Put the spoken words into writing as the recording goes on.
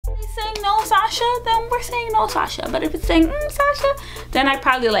saying no Sasha, then we're saying no Sasha. But if it's saying Sasha, then I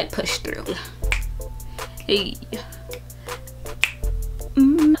probably like push through. Hey.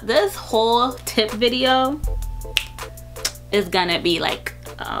 This whole tip video is gonna be like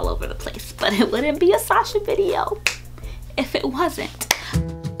all over the place, but it wouldn't be a Sasha video if it wasn't.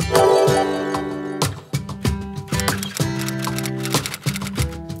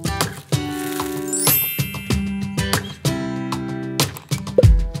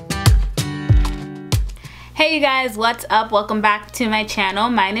 Hey you guys, what's up? Welcome back to my channel.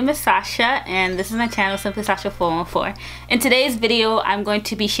 My name is Sasha and this is my channel, Simply Sasha 414. In today's video, I'm going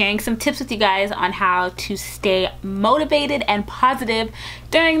to be sharing some tips with you guys on how to stay motivated and positive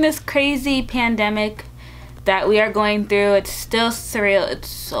during this crazy pandemic that we are going through. It's still surreal. It's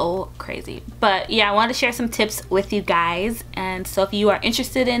so crazy. But yeah, I want to share some tips with you guys. And so if you are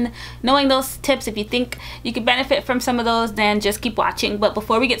interested in knowing those tips, if you think you could benefit from some of those, then just keep watching. But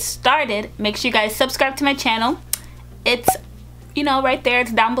before we get started, make sure you guys subscribe to my channel. It's, you know, right there.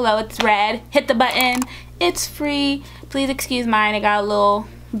 It's down below. It's red. Hit the button. It's free. Please excuse mine. It got a little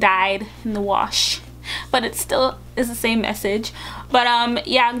dyed in the wash, but it still is the same message. But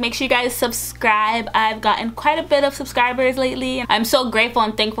yeah, make sure you guys subscribe. I've gotten quite a bit of subscribers lately. I'm so grateful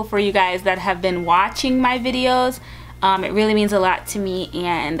and thankful for you guys that have been watching my videos. It really means a lot to me,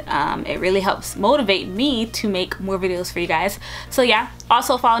 and it really helps motivate me to make more videos for you guys. So yeah,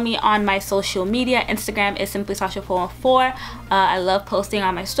 also follow me on my social media. Instagram is Simply Sasha 414. I love posting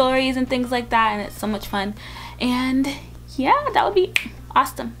on my stories and things like that, and it's so much fun. And yeah, that would be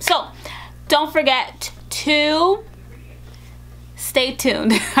awesome. So don't forget to stay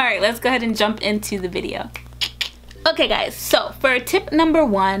tuned. All right, let's go ahead and jump into the video. Okay guys, so for tip number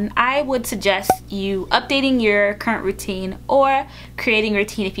 1, I would suggest you updating your current routine or creating a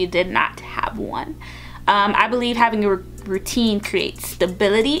routine if you did not have one. I believe having a routine creates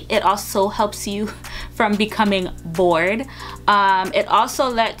stability. It also helps you from becoming bored. It also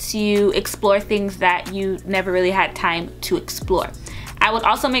lets you explore things that you never really had time to explore. I would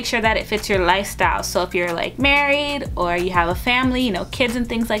also make sure that it fits your lifestyle. So if you're like married or you have a family, you know, kids and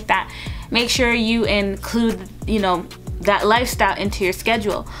things like that, make sure you include, you know, that lifestyle into your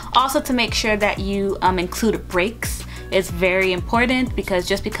schedule. Also to make sure that you include breaks is very important, because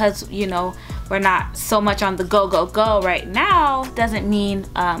just because, you know, we're not so much on the go right now doesn't mean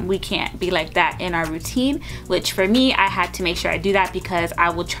we can't be like that in our routine, which for me, I had to make sure I do that, because I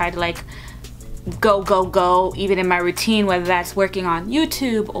will try to like go even in my routine, whether that's working on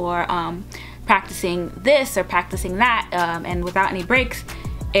YouTube or practicing this or practicing that, and without any breaks,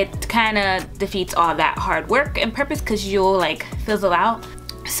 it kind of defeats all that hard work and purpose, because you'll like fizzle out.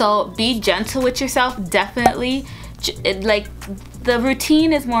 So be gentle with yourself. Definitely, like the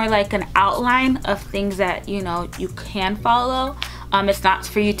routine is more like an outline of things that, you know, you can follow. It's not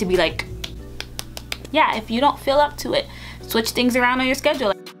for you to be like, yeah, if you don't feel up to it, switch things around on your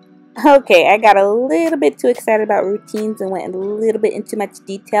schedule. Okay, I got a little bit too excited about routines and went a little bit into much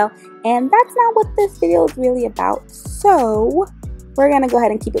detail, and that's not what this video is really about. So we're gonna go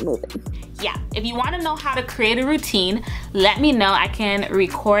ahead and keep it moving. Yeah, if you want to know how to create a routine, let me know. I can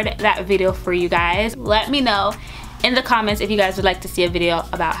record that video for you guys. Let me know in the comments if you guys would like to see a video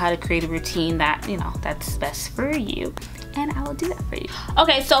about how to create a routine that, you know, that's best for you, and I will do that for you.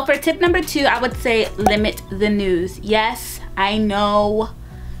 Okay, so for tip number 2, I would say limit the news. Yes, I know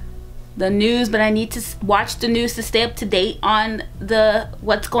the news, but I need to watch the news to stay up to date on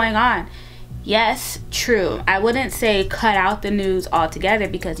what's going on. Yes, true. I wouldn't say cut out the news altogether,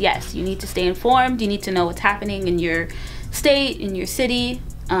 because yes, you need to stay informed. You need to know what's happening in your state, in your city,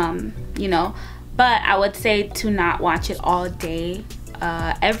 you know, but I would say to not watch it all day,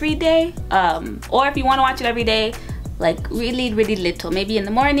 every day, or if you want to watch it every day, like really little, maybe in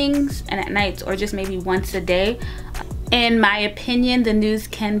the mornings and at nights, or just maybe once a day. In my opinion, the news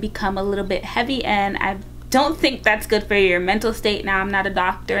can become a little bit heavy, and I don't think that's good for your mental state. Now, I'm not a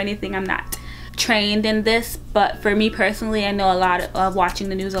doctor or anything. I'm not trained in this, but for me personally, I know a lot of watching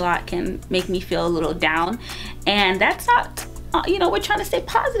the news a lot can make me feel a little down, and that's not, you know, we're trying to stay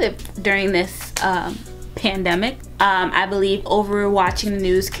positive during this pandemic. I believe over watching the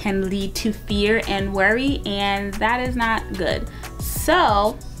news can lead to fear and worry, and that is not good.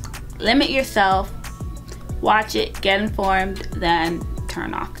 So limit yourself. Watch it, get informed, then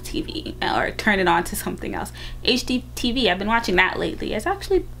turn off the TV or turn it on to something else. HGTV, I've been watching that lately. It's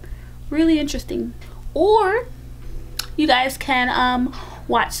actually really interesting. Or you guys can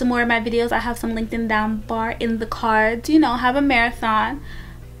watch some more of my videos. I have some linked in down bar in the cards. You know, have a marathon.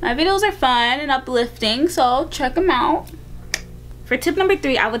 My videos are fun and uplifting, so check them out. For tip number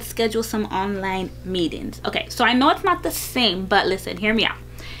 3, I would schedule some online meetings. Okay, so I know it's not the same, but listen, hear me out.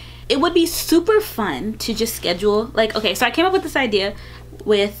 it would be super fun to just schedule, like, okay, so I came up with this idea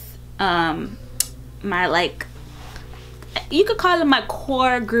with my, like, you could call it my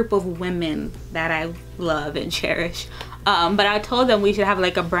core group of women that I love and cherish. But I told them we should have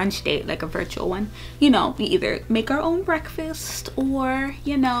like a brunch date, like a virtual one. You know, we either make our own breakfast or,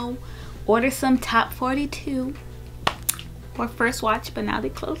 you know, order some Top 42 or First Watch, but now they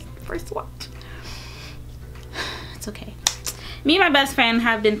closed First Watch. It's okay. Me and my best friend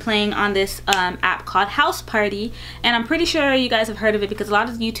have been playing on this app called House Party, and I'm pretty sure you guys have heard of it because a lot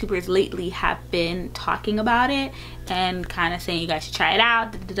of YouTubers lately have been talking about it and kind of saying you guys should try it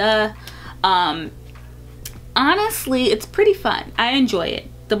out. Honestly, it's pretty fun. I enjoy it.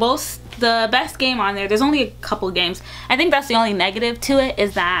 The best game on there, there's only a couple games. I think that's the only negative to it,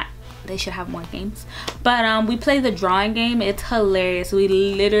 is that they should have more games. But we play the drawing game. It's hilarious. We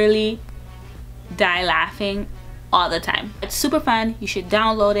literally die laughing all the time. It's super fun. You should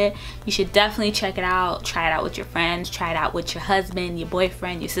download it. You should definitely check it out. Try it out with your friends. Try it out with your husband, your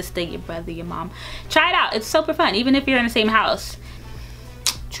boyfriend, your sister, your brother, your mom. Try it out. It's super fun. Even if you're in the same house,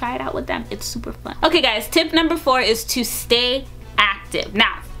 try it out with them. It's super fun. Okay guys, tip number 4 is to stay active.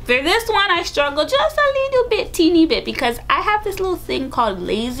 Now for this one, I struggle just a little bit, teeny bit, because I have this little thing called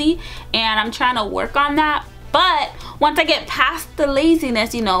lazy, and I'm trying to work on that. But once I get past the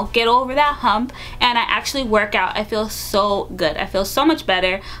laziness, you know, get over that hump, and I actually work out, I feel so good. I feel so much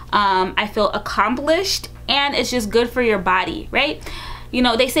better. I feel accomplished, and it's just good for your body, right? You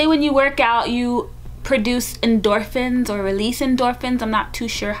know, they say when you work out, you produce endorphins or release endorphins. I'm not too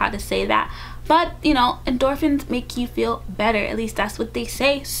sure how to say that, but you know, endorphins make you feel better. At least that's what they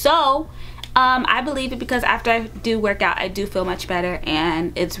say. So I believe it, because after I do work out, I do feel much better,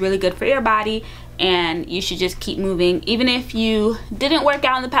 and it's really good for your body, and you should just keep moving. Even if you didn't work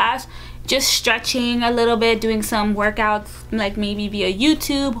out in the past, just stretching a little bit, doing some workouts like maybe via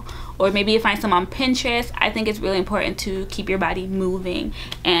YouTube, or maybe you find some on Pinterest. I think it's really important to keep your body moving.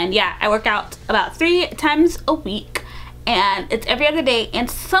 And yeah, I work out about 3 times a week, and it's every other day, and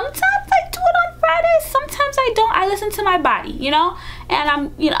sometimes I do it on Fridays, sometimes I don't. I listen to my body, you know, and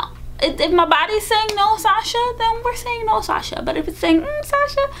I'm, you know, if my body's saying no, Sasha, then we're saying no, Sasha. But if it's saying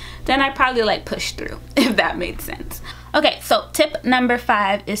Sasha, then I probably like push through, if that made sense. Okay, so tip number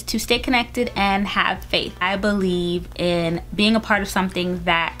 5 is to stay connected and have faith. I believe in being a part of something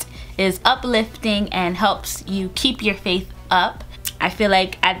that is uplifting and helps you keep your faith up. I feel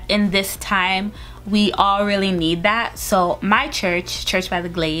like in this time, we all really need that. So my Church by the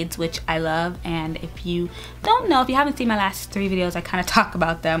Glades, which I love, and if you don't know, if you haven't seen my last 3 videos, I kind of talk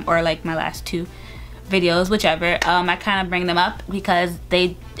about them, or like my last 2 videos, whichever. I kind of bring them up because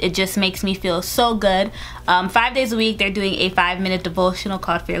it just makes me feel so good. 5 days a week, they're doing a 5-minute devotional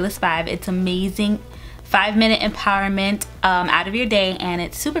called Fearless 5. It's amazing. 5-minute empowerment out of your day, and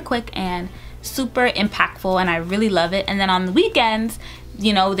it's super quick and super impactful, and I really love it. And then on the weekends,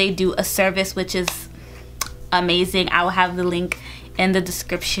 you know, they do a service which is amazing. I will have the link in the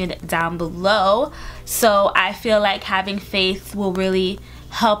description down below. So I feel like having faith will really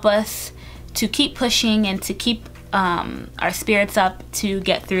help us to keep pushing and to keep our spirits up to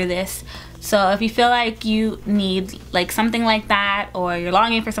get through this. So if you feel like you need like something like that, or you're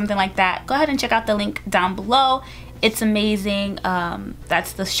longing for something like that, go ahead and check out the link down below. It's amazing.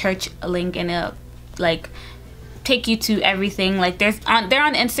 That's the church link, and it'll like take you to everything. Like they're on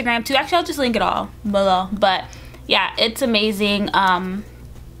Instagram too. Actually, I'll just link it all below. But yeah, it's amazing.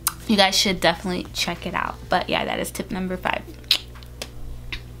 You guys should definitely check it out. But yeah, that is tip number 5.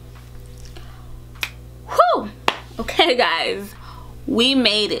 Whew! Okay guys, we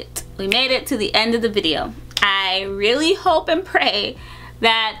made it. We made it to the end of the video. I really hope and pray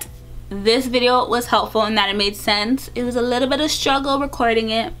that this video was helpful and that it made sense. It was a little bit of struggle recording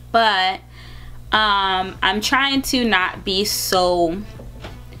it, but I'm trying to not be so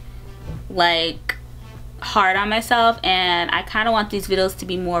like hard on myself, and I kind of want these videos to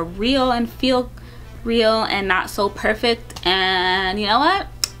be more real and feel real and not so perfect. And you know what?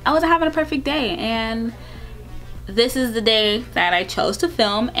 I wasn't having a perfect day, and this is the day that I chose to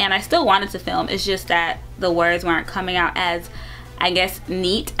film, and I still wanted to film. It's just that the words weren't coming out as, I guess,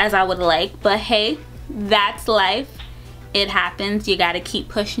 neat as I would like. But hey, that's life. It happens. You gotta keep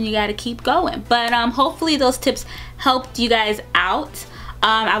pushing, you gotta keep going. But hopefully those tips helped you guys out.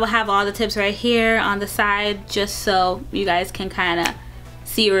 I will have all the tips right here on the side, just so you guys can kind of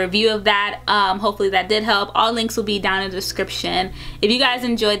see a review of that. Hopefully that did help. All links will be down in the description. If you guys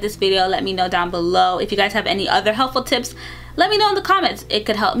enjoyed this video, let me know down below. If you guys have any other helpful tips, let me know in the comments. It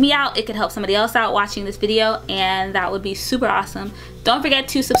could help me out, it could help somebody else out watching this video, and that would be super awesome. Don't forget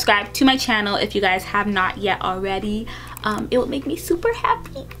to subscribe to my channel if you guys have not yet already. it would make me super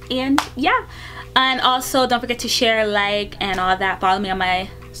happy. And yeah, and also don't forget to share, like, and all that. Follow me on my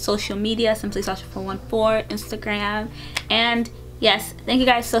social media, Simply Sasha 414, Instagram. And yes, thank you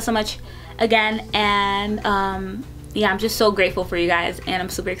guys so much again. And yeah, I'm just so grateful for you guys, and I'm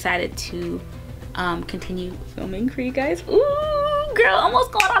super excited to continue filming for you guys. Ooh, girl,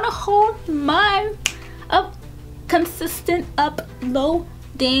 almost going on a whole month of consistent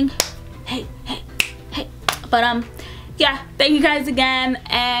uploading. Hey. But yeah, thank you guys again,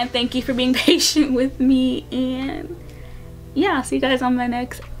 and thank you for being patient with me. And yeah, I'll see you guys on my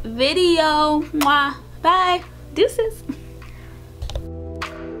next video. Mwah. Bye. Deuces.